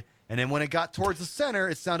side, and then when it got towards the center,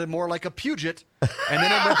 it sounded more like a Puget, and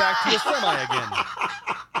then it went back to a semi again.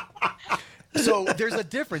 So there's a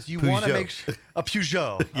difference. You want to make sure a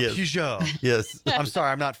Peugeot. Yes. Peugeot. Yes. I'm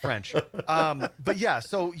sorry, I'm not French. But yeah,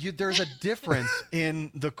 so there's a difference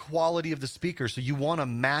in the quality of the speaker. So you want to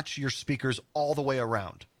match your speakers all the way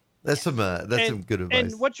around. That's some good advice.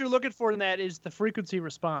 And what you're looking for in that is the frequency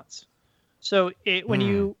response. So when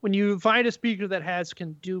you find a speaker that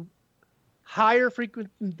can do higher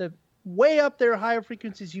frequency, the way up there higher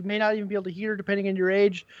frequencies you may not even be able to hear depending on your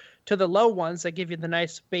age, to the low ones that give you the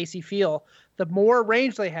nice bassy feel. The more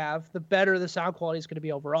range they have, the better the sound quality is going to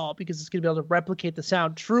be overall, because it's going to be able to replicate the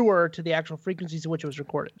sound truer to the actual frequencies in which it was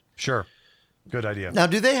recorded. Sure. Good idea. Now,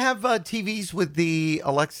 do they have TVs with the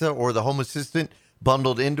Alexa or the Home Assistant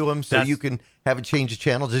bundled into them so you can have it change the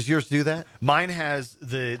channel? Does yours do that? Mine has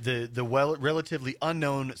the relatively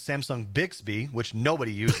unknown Samsung Bixby, which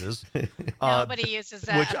nobody uses. Nobody uses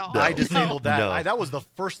that Which at all. I disabled that. No. That was the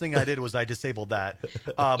first thing I did was I disabled that.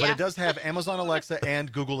 But it does have Amazon Alexa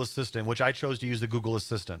and Google Assistant, which I chose to use the Google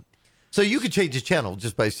Assistant. So you could change the channel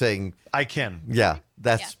just by saying, I can. yeah,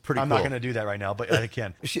 that's pretty I'm cool. not going to do that right now, but I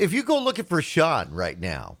can. If you go looking for Sean right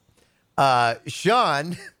now,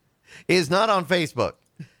 Sean is not on Facebook.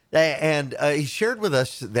 And he shared with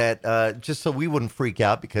us that just so we wouldn't freak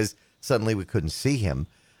out because suddenly we couldn't see him,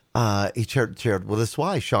 he shared with us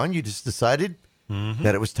why. Sean, you just decided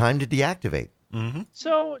that it was time to deactivate. Mm-hmm.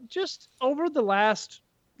 So just over the last,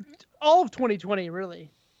 all of 2020,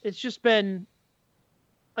 really, it's just been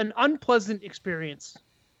an unpleasant experience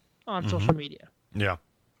on social media. Yeah.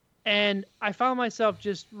 And I found myself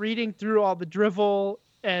just reading through all the drivel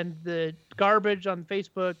and the garbage on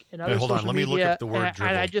Facebook and other hold on, social let me media. look up the word and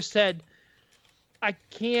drivel. I just said, I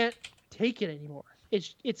can't take it anymore.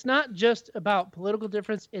 It's not just about political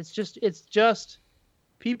difference. It's just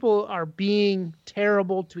people are being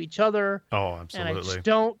terrible to each other. Oh, And absolutely. I just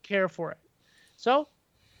don't care for it. So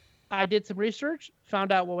I did some research,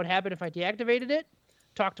 found out what would happen if I deactivated it,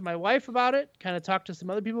 talked to my wife about it, kind of talked to some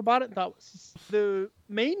other people about it, and thought the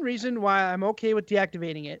main reason why I'm okay with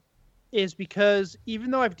deactivating it is because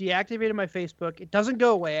even though I've deactivated my Facebook, it doesn't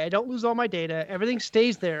go away. I don't lose all my data. Everything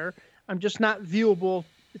stays there. I'm just not viewable.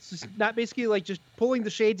 It's just not basically like just pulling the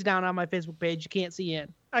shades down on my Facebook page. You can't see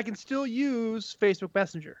in. I can still use Facebook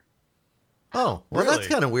Messenger. Oh, well, that's Really?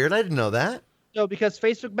 kind of weird. I didn't know that. So because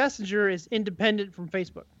Facebook Messenger is independent from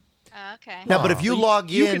Facebook. Okay. Now, but if you So log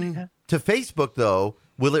you in can- to Facebook, though,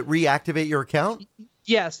 will it reactivate your account?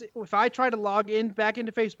 Yes, if I try to log in back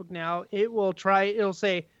into Facebook now, it'll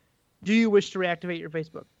say, do you wish to reactivate your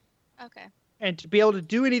Facebook? Okay. And to be able to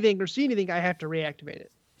do anything or see anything, I have to reactivate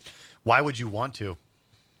it. Why would you want to?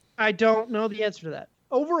 I don't know the answer to that.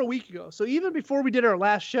 Over a week ago, so even before we did our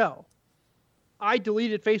last show, I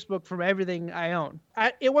deleted Facebook from everything I own.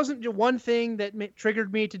 It wasn't just one thing that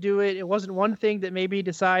triggered me to do it. It wasn't one thing that made me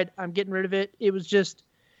decide I'm getting rid of it. It was just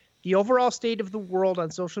the overall state of the world on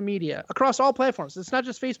social media across all platforms. It's not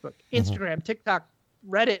just Facebook, Instagram, TikTok,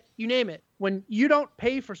 Reddit, you name it. When you don't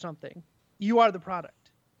pay for something, you are the product.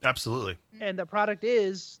 Absolutely. And the product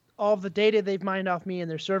is all of the data they've mined off me, and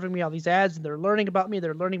they're serving me all these ads, and they're learning about me.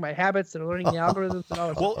 They're learning my habits. They're learning the algorithms and all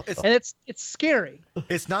that Well, stuff. And it's scary.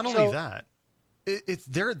 It's not only So- that. It's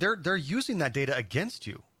they're using that data against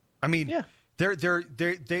you. I mean, Yeah.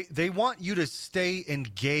 they want you to stay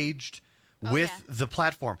engaged with the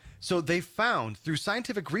platform. So they found through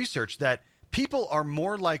scientific research that people are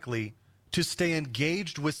more likely to stay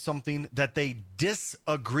engaged with something that they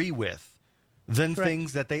disagree with than Correct.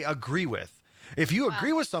 things that they agree with. If you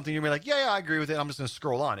agree with something, you're like, yeah, I agree with it. I'm just going to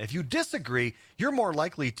scroll on. If you disagree, you're more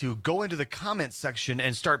likely to go into the comment section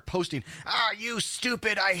and start posting, you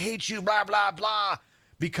stupid, I hate you, blah, blah, blah,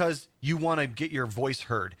 because you want to get your voice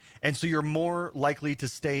heard. And so you're more likely to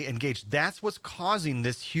stay engaged. That's what's causing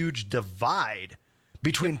this huge divide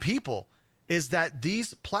between people, is that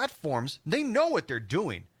these platforms, they know what they're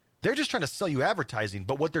doing. They're just trying to sell you advertising.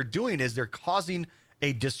 But what they're doing is they're causing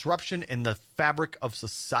a disruption in the fabric of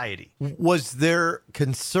society. Was there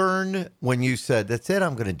concern when you said, that's it,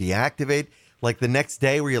 I'm going to deactivate? Like the next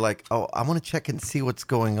day where you're like, oh, I want to check and see what's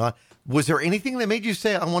going on. Was there anything that made you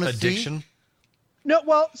say, I want to see? Addiction? No,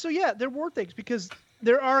 well, so yeah, there were things, because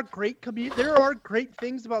there are great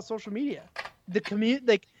things about social media. The community,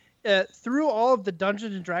 like through all of the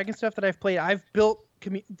Dungeons and Dragons stuff that I've played, I've built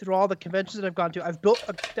through all the conventions that I've gone to. I've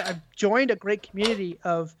joined a great community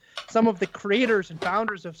of some of the creators and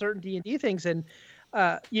founders of certain D&D things, and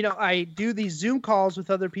I do these Zoom calls with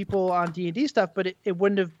other people on D&D stuff, but I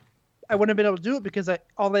wouldn't have been able to do it because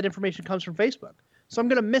all that information comes from Facebook. So I'm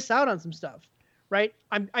going to miss out on some stuff, right?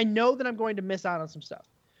 I know that I'm going to miss out on some stuff,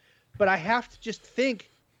 but I have to just think,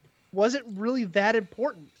 was it really that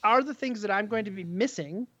important? Are the things that I'm going to be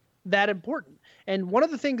missing that important? And one of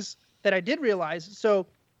the things that I did realize, so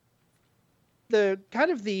the kind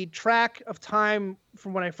of the track of time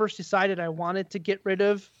from when I first decided I wanted to get rid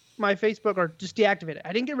of my Facebook or just deactivate it,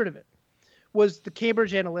 I didn't get rid of it, was the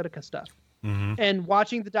Cambridge Analytica stuff. Mm-hmm. And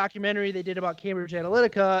watching the documentary they did about Cambridge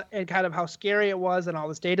Analytica and kind of how scary it was and all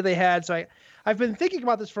this data they had. So I've been thinking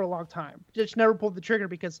about this for a long time. Just never pulled the trigger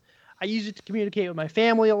because I use it to communicate with my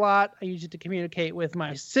family a lot. I use it to communicate with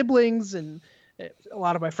my siblings and a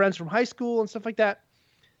lot of my friends from high school and stuff like that.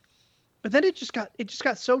 But then it just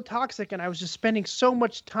got so toxic, and I was just spending so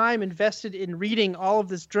much time invested in reading all of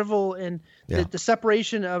this drivel and the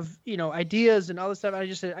separation of ideas and all this stuff.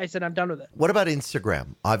 I said I'm done with it. What about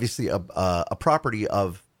Instagram? Obviously, a property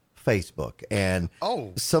of Facebook and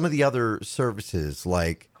some of the other services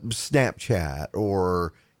like Snapchat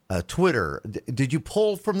or Twitter. Did you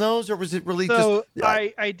pull from those, or was it really so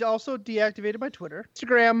just? I also deactivated my Twitter.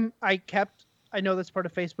 Instagram, I kept. I know that's part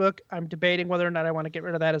of Facebook. I'm debating whether or not I want to get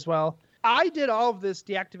rid of that as well. I did all of this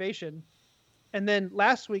deactivation, and then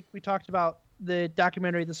last week we talked about the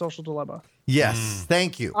documentary The Social Dilemma. Yes,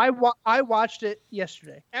 thank you. I watched it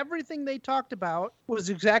yesterday. Everything they talked about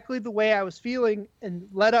was exactly the way I was feeling, and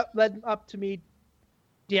led up to me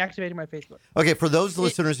deactivating my Facebook. Okay, for those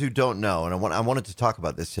listeners who don't know, and I wanted to talk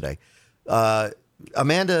about this today,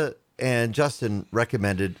 Amanda and Justin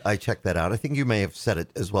recommended I check that out. I think you may have said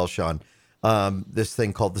it as well, Sean. This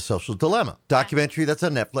thing called The Social Dilemma, documentary that's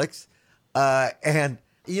on Netflix. And,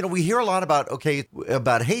 we hear a lot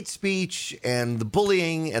about hate speech and the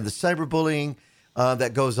bullying and the cyberbullying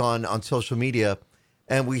that goes on social media.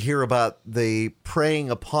 And we hear about the preying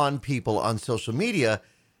upon people on social media,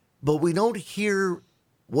 but we don't hear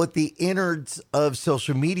what the innards of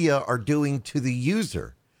social media are doing to the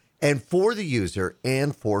user and for the user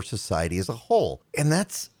and for society as a whole. And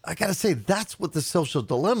I got to say, that's what The Social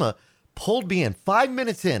Dilemma pulled me in. 5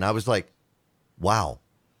 minutes in, I was like, wow.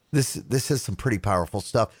 This is some pretty powerful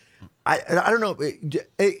stuff. I don't know.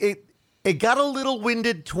 It got a little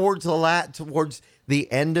winded towards the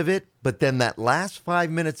end of it, but then that last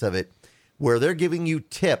 5 minutes of it, where they're giving you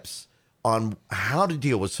tips on how to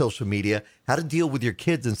deal with social media, how to deal with your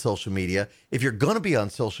kids in social media. If you're going to be on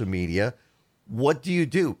social media, what do you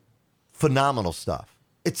do? Phenomenal stuff.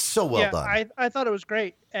 It's so well done. I thought it was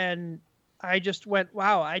great, and I just went,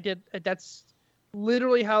 wow. I did. That's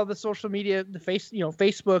literally how the social media,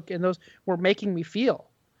 Facebook and those were making me feel.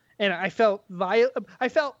 And I felt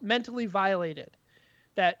mentally violated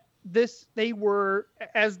that they were,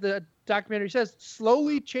 as the documentary says,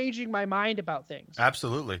 slowly changing my mind about things.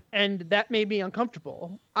 Absolutely. And that made me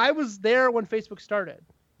uncomfortable. I was there when Facebook started,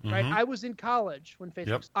 right? Mm-hmm. I was in college when Facebook,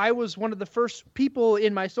 Yep. I was one of the first people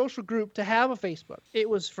in my social group to have a Facebook. It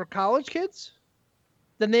was for college kids.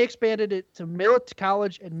 Then they expanded it to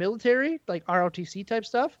college and military, like ROTC type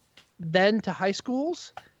stuff, then to high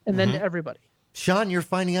schools, and then to everybody. Sean, you're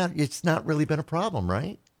finding out it's not really been a problem,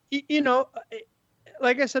 right?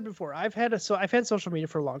 Like I said before, I've had social media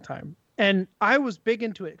for a long time, and I was big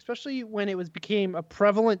into it, especially when it became a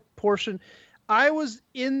prevalent portion. I was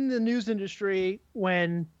in the news industry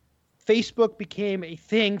when Facebook became a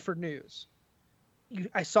thing for news.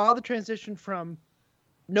 I saw the transition from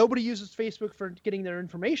nobody uses Facebook for getting their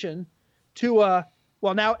information to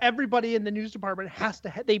well, now everybody in the news department has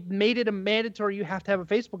to they made it a mandatory, you have to have a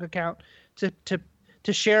Facebook account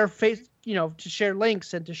to share to share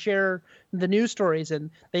links and to share the news stories, and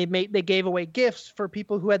they gave away gifts for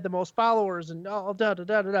people who had the most followers and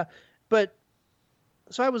but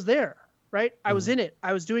so I was there, right? I was in it.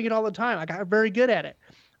 I was doing it all the time. I got very good at it.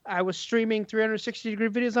 I was streaming 360-degree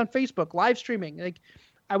videos on Facebook, live streaming. Like,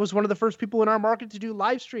 I was one of the first people in our market to do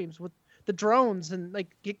live streams with the drones and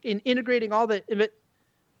integrating all the,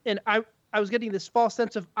 and I was getting this false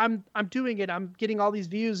sense of I'm doing it. I'm getting all these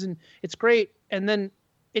views and it's great. And then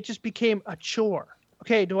it just became a chore.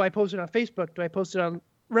 Okay, do I post it on Facebook? Do I post it on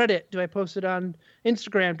Reddit? Do I post it on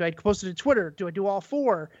Instagram? Do I post it to Twitter? Do I do all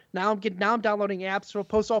four? Now I'm downloading apps to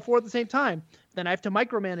post all four at the same time. Then I have to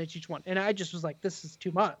micromanage each one. And I just was like, this is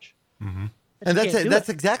too much. Mm-hmm. And that's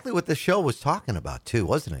exactly what the show was talking about too,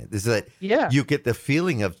 wasn't it? Is that you get the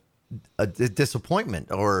feeling of a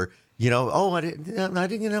disappointment, or I didn't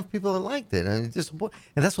get enough people that liked it, and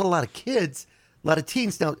that's what a lot of kids, a lot of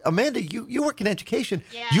teens now. Amanda, you work in education,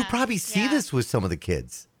 you probably see this with some of the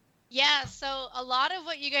kids. Yeah, so a lot of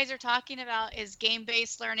what you guys are talking about is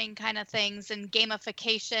game-based learning kind of things and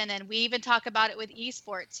gamification, and we even talk about it with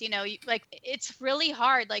esports. It's really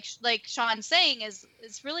hard. Like Sean's saying,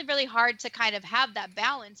 it's really, really hard to kind of have that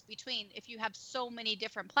balance between, if you have so many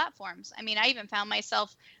different platforms. I mean, I even found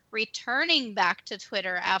myself returning back to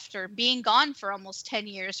Twitter after being gone for almost 10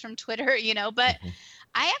 years from Twitter, but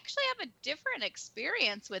I actually have a different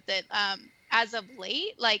experience with it as of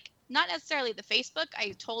late. Like, not necessarily the Facebook.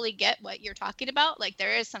 I totally get what you're talking about. Like,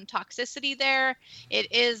 there is some toxicity there.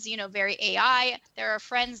 It is, very AI. There are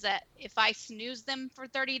friends that if I snooze them for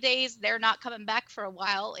 30 days, they're not coming back for a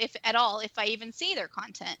while, if at all, if I even see their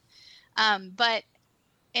content. But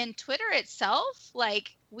in Twitter itself,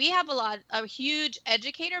 like we have a huge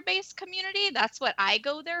educator-based community. That's what I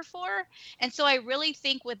go there for. And so I really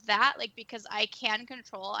think with that, like, because I can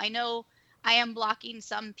control, I know I am blocking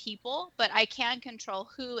some people, but I can control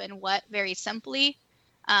who and what very simply.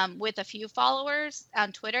 With a few followers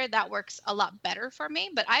on Twitter, that works a lot better for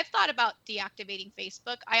me. But I've thought about deactivating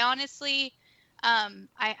Facebook. I honestly,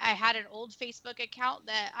 I had an old Facebook account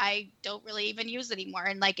that I don't really even use anymore.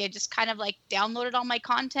 And like, it just kind of like downloaded all my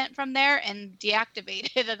content from there and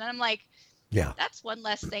deactivated. And I'm like, Yeah, that's one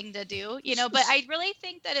less thing to do, you know, but I really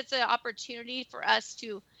think that it's an opportunity for us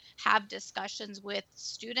to have discussions with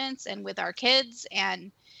students and with our kids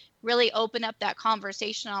and really open up that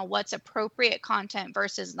conversation on what's appropriate content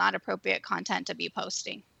versus not appropriate content to be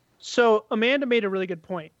posting. So Amanda made a really good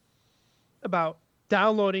point about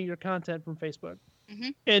downloading your content from Facebook. Mm-hmm.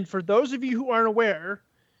 And for those of you who aren't aware,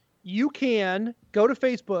 you can go to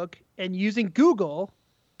Facebook and using Google,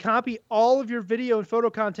 copy all of your video and photo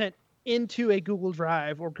content into a Google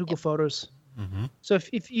Drive or Google Photos. Mm-hmm. So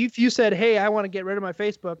if you said, hey, I want to get rid of my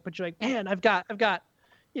Facebook, but you're like, man, I've got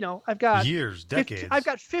years, decades. I've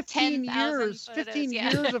got 15 10,000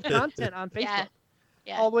 years of content on Facebook.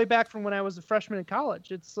 Yeah. All the way back from when I was a freshman in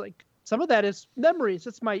college. It's like some of that is memories.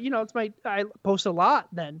 I post a lot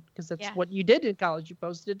then because that's what you did in college. You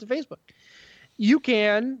posted it to Facebook. You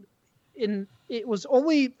can, it was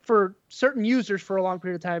only for certain users for a long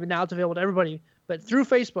period of time, and now it's available to everybody. But through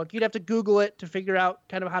Facebook, you'd have to Google it to figure out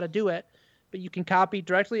kind of how to do it. But you can copy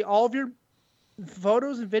directly all of your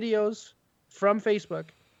photos and videos from Facebook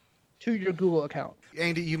to your Google account.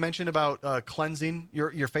 Andy, you mentioned about cleansing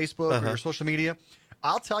your Facebook or your social media.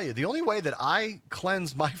 I'll tell you, the only way that I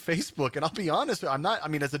cleanse my Facebook, and I'll be honest,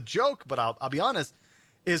 it's a joke, but I'll be honest,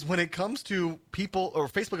 is when it comes to people or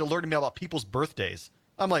Facebook alerting me about people's birthdays.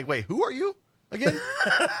 I'm like, wait, who are you again?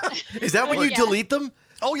 Is that when you delete them?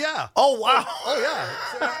 Oh, yeah. Oh, wow. Oh,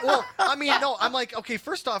 yeah. Well, no, I'm like, okay,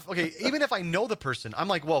 first off, even if I know the person, I'm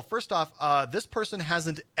like, well, first off, this person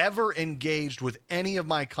hasn't ever engaged with any of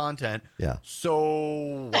my content. Yeah.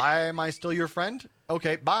 So why am I still your friend?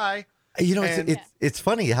 Okay, bye. You know, it's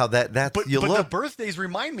funny how that's but the birthdays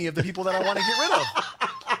remind me of the people that I want to get rid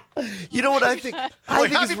of. You know what I think? I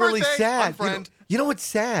think it's really sad. You know what's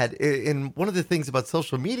sad? And one of the things about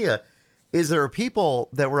social media is there are people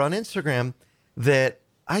that were on Instagram that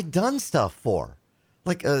I'd done stuff for.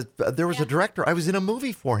 Like there was a director. I was in a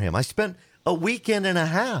movie for him. I spent a weekend and a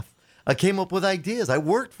half. I came up with ideas. I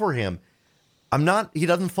worked for him. He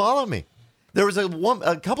doesn't follow me. There was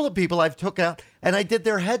a couple of people I've took out and I did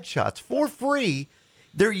their headshots for free.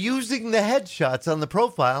 They're using the headshots on the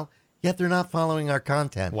profile, yet they're not following our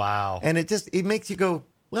content. Wow. And it makes you go,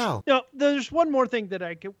 wow. No, there's one more thing that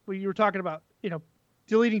you were talking about,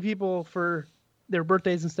 deleting people for their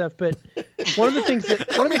birthdays and stuff. But one of the things that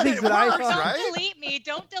I thought,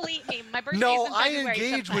 don't delete me. My birthday's No, in I February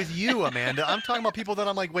engage sometime. with you, Amanda. I'm talking about people that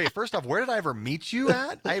I'm like, wait, first off, where did I ever meet you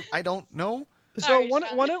at? I don't know. So Sorry, one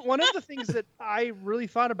Sean. of the things that I really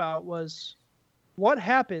thought about was what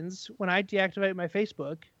happens when I deactivate my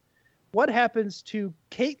Facebook? What happens to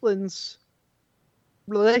Caitlin's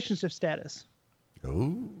relationship status?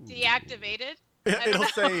 Ooh. Deactivated. It'll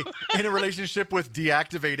say in a relationship with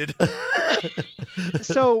deactivated.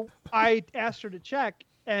 So I asked her to check,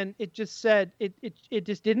 and it just said it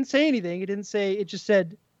just didn't say anything. It just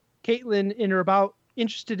said Caitlin in or about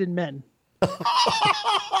interested in men.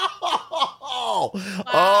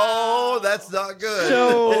 Oh, that's not good.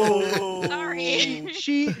 So Sorry.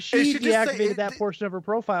 she It should just deactivated say- that portion of her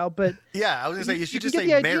profile, but Yeah, I was gonna say you should just get say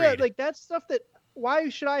the idea, married. like that's stuff that. Why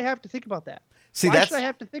should I have to think about that? See, Why that's should I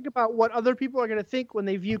have to think about what other people are going to think when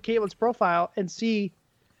they view Caitlin's profile and see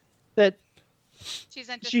that She's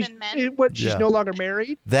interested she's in men. she's no longer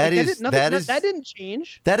married? That Like, is- that didn't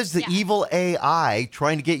change. that is the Yeah. evil AI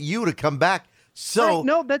trying to get you to come back. So Right,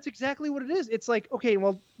 no, that's exactly what it is. It's like, okay,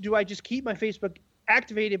 well, do I just keep my Facebook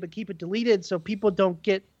activated but keep it deleted so people don't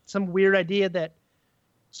get some weird idea that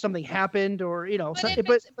something happened or But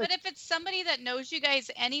if it's somebody that knows you guys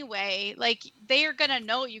anyway, like they are gonna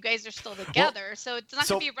know you guys are still together, so it's not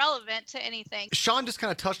gonna be relevant to anything. Sean just kind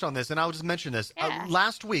of touched on this, and I'll just mention this. Yeah.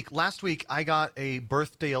 Last week, I got a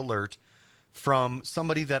birthday alert from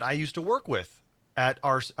somebody that I used to work with at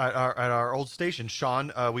our old station.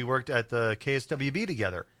 Sean, we worked at the KSWB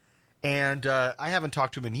together, and I haven't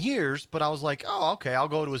talked to him in years. But I was like, oh, okay, I'll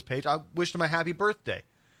go to his page. I wished him a happy birthday,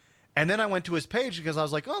 and then I went to his page because I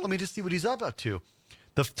was like, oh, let me just see what he's up to.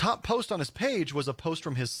 The top post on his page was a post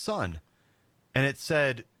from his son, and it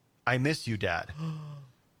said, "I miss you, Dad."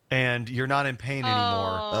 And you're not in pain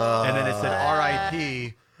anymore. Oh. And then it said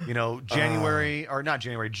R.I.P. January or not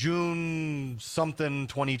January, June something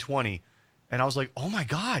 2020. And I was like, oh my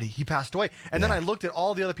God, he passed away. And then I looked at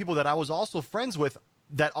all the other people that I was also friends with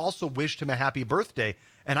that also wished him a happy birthday.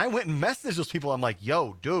 And I went and messaged those people. I'm like,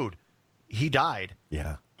 yo, dude, he died.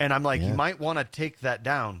 Yeah. And I'm like, you might want to take that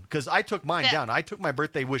down. Because I took mine down. I took my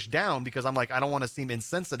birthday wish down because I'm like, I don't want to seem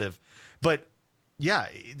insensitive. But yeah,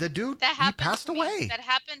 the dude, he passed away. That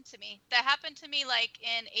happened to me. That happened to me like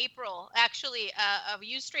in April. Actually, a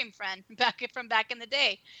Ustream friend back in the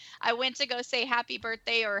day. I went to go say happy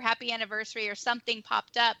birthday or happy anniversary or something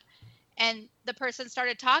popped up. And the person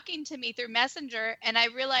started talking to me through Messenger. And I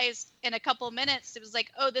realized in a couple of minutes, it was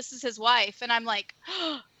like, oh, this is his wife. And I'm like,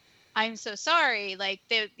 oh, I'm so sorry. Like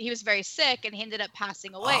he was very sick and he ended up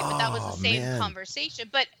passing away. But that was the same conversation.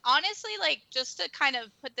 But honestly, like just to kind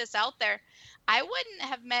of put this out there, I wouldn't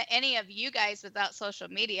have met any of you guys without social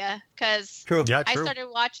media because I started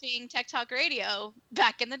watching Tech Talk Radio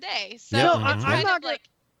back in the day. So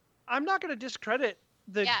I'm not going to discredit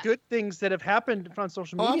the good things that have happened on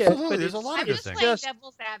social media. Absolutely. But there's a lot of good things. I'm just playing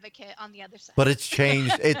devil's advocate on the other side. But it's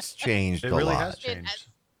changed. It's changed it a really lot. Has changed.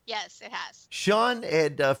 Yes, it has. Sean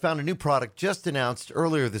had found a new product just announced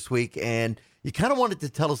earlier this week, and you kind of wanted to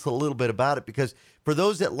tell us a little bit about it because for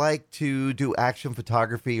those that like to do action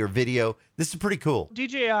photography or video, this is pretty cool.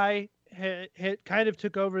 DJI had kind of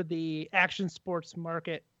took over the action sports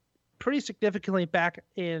market pretty significantly back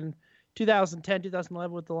in 2010,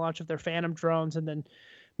 2011 with the launch of their Phantom drones, and then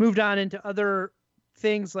moved on into other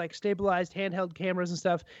things like stabilized handheld cameras and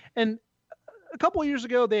stuff. And a couple of years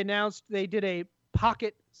ago, they announced they did a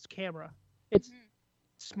pocket camera. It's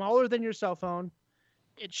smaller than your cell phone.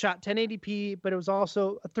 It shot 1080p, but it was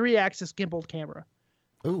also a 3-axis gimbal camera.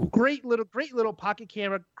 Ooh. Great little pocket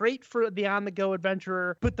camera. Great for the on-the-go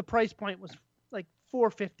adventurer. But the price point was like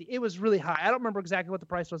 $450. It was really high. I don't remember exactly what the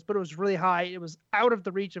price was, but it was really high. It was out of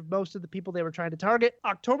the reach of most of the people they were trying to target.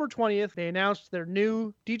 October 20th, they announced their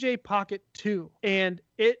new DJ Pocket 2, and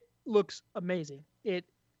it looks amazing.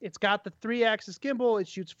 It's got the 3-axis gimbal. It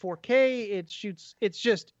shoots 4K.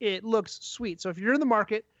 It looks sweet. So if you're in the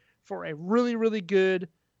market for a really, really good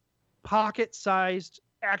pocket-sized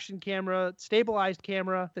action camera, stabilized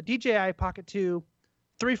camera, the DJI Pocket 2,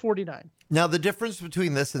 $349. Now, the difference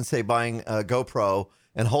between this and, say, buying a GoPro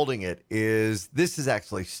and holding it is this is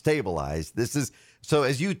actually stabilized. So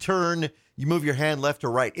as you turn, you move your hand left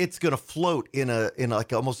or right, it's going to float in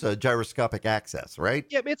like almost a gyroscopic axis, right?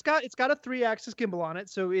 Yeah, it's got a 3-axis gimbal on it,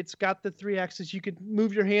 so it's got the 3-axis. You can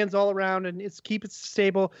move your hands all around and keep it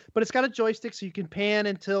stable. But it's got a joystick, so you can pan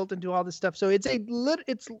and tilt and do all this stuff. So it's a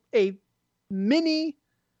mini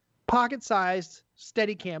pocket-sized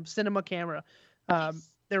Steadicam cinema camera.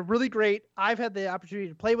 They're really great. I've had the opportunity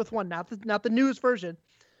to play with one, not the newest version,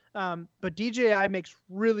 but DJI makes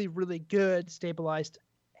really, really good stabilized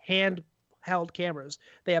handheld cameras.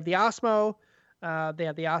 They have the Osmo. The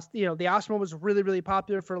Osmo was really, really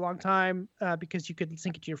popular for a long time because you could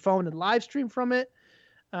sync it to your phone and live stream from it.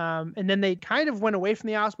 And then they kind of went away from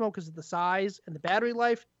the Osmo because of the size and the battery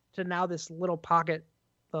life to now this little pocket,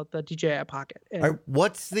 the DJI Pocket. And, all right,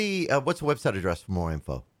 what's the website address for more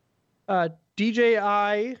info?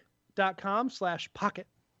 DJI.com/pocket.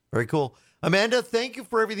 Very cool. Amanda, thank you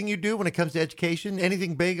for everything you do when it comes to education.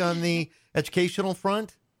 Anything big on the educational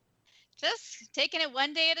front? Just taking it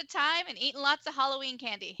one day at a time and eating lots of Halloween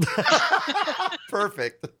candy.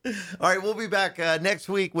 Perfect. All right, we'll be back next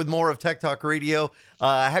week with more of Tech Talk Radio.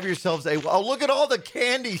 Have yourselves look at all the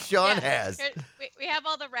candy Sean has. We have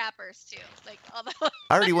all the wrappers too. Like all the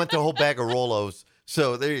I already went through a whole bag of Rolos.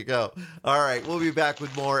 So there you go. All right, we'll be back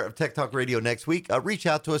with more of Tech Talk Radio next week. Reach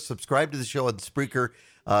out to us, subscribe to the show on Spreaker,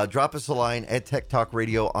 drop us a line at Tech Talk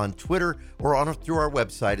Radio on Twitter or through our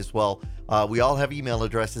website as well. We all have email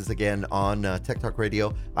addresses again on Tech Talk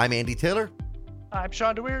Radio. I'm Andy Taylor. I'm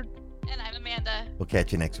Sean DeWeird. And I'm Amanda. We'll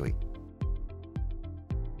catch you next week.